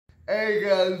Hey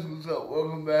guys, what's up?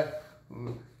 Welcome back to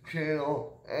the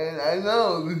channel. And I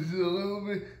know this is a little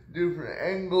bit different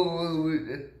angle, a little bit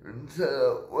different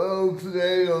setup. Well,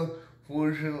 today,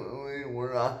 unfortunately,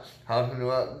 we're not talking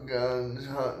about guns,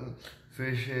 hunting,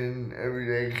 fishing,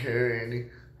 everyday carry,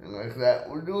 anything like that.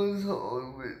 We're doing something a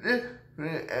little bit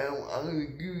different, and I'm going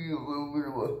to give you a little bit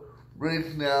of a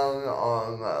breakdown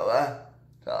on my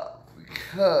laptop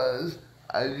because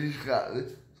I just got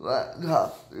this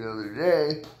laptop the other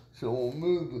day. So we'll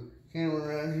move the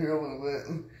camera around here a little bit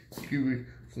and give you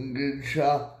some good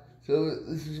shot. So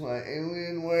this is my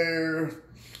Alienware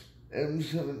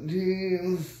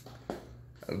M17,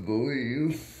 I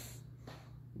believe.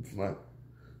 If my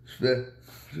specs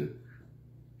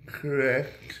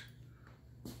correct.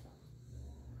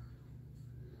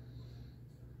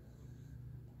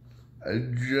 I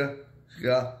just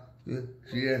got this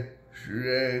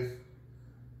yesterday.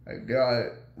 I got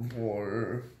it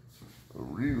for a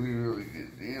really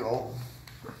good deal.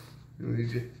 Let me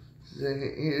just a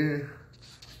second here.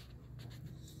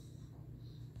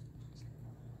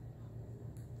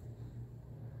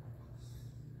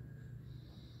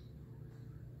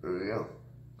 There we go.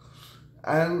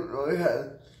 I haven't really had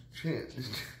a chance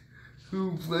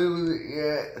to play with it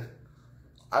yet.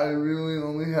 I really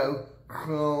only have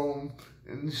Chrome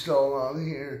installed on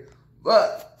here.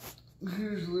 But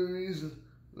here's the reason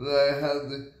that I have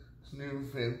this new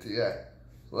fancy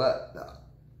laptop.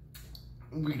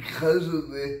 Because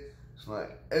of this, my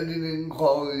editing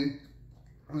quality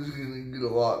is gonna get a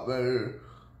lot better.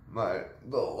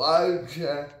 The live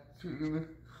chat is gonna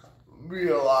be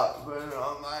a lot better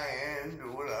on my end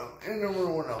when I'm in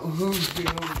or when I'm hosting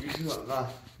them because I'm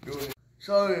not doing it.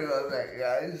 Sorry about that,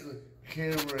 guys. The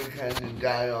camera kind of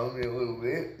died on me a little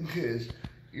bit because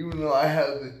even though I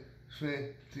have this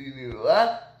fancy new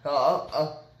laptop, I'm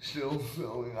still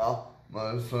filming off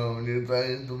my phone. If I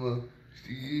am the most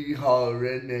yeehaw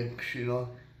redneck shit on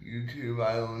YouTube,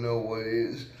 I don't know what it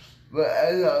is. But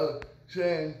as I was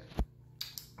saying,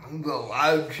 the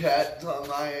live chats on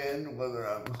my end, whether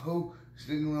I'm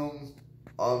hosting them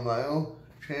on my own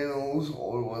channels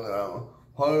or whether I'm a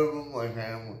part of them, like I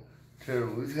am with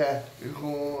Terribly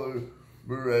Tactical or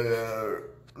Beretta or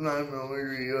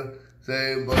 9mm,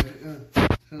 say a bunch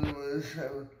of Cinema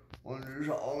 7 Wonders,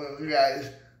 all those guys.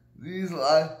 These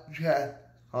live chats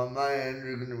on my end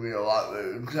are going to be a lot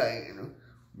better because I ain't going to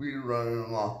be running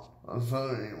them off my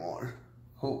phone anymore,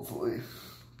 hopefully.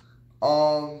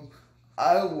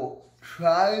 I will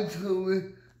try to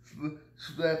list the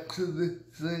specs of this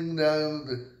thing down in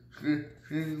the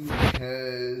description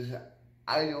because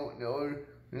I don't know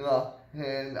it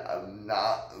offhand. I'm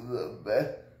not the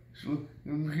best with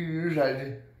computers. I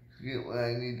just get what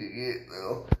I need to get,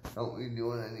 though. Help me do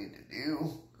what I need to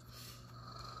do.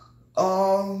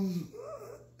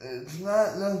 It's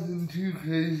not nothing too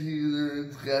crazy either.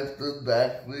 It's got the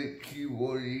backlit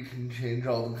keyboard. You can change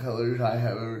all the colors. I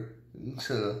have everything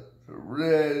set up to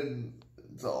red.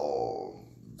 It's all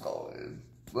good.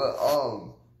 But,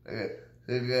 okay.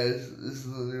 So guys, this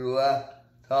is the new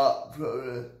laptop.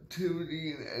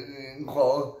 Productivity and editing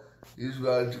quality is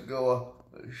about to go up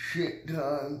a shit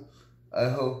ton. I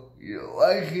hope you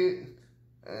like it.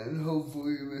 And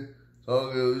hopefully this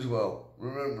all goes well.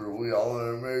 Remember, we all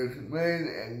are American made,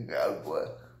 and God bless.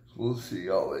 We'll see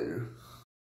y'all later.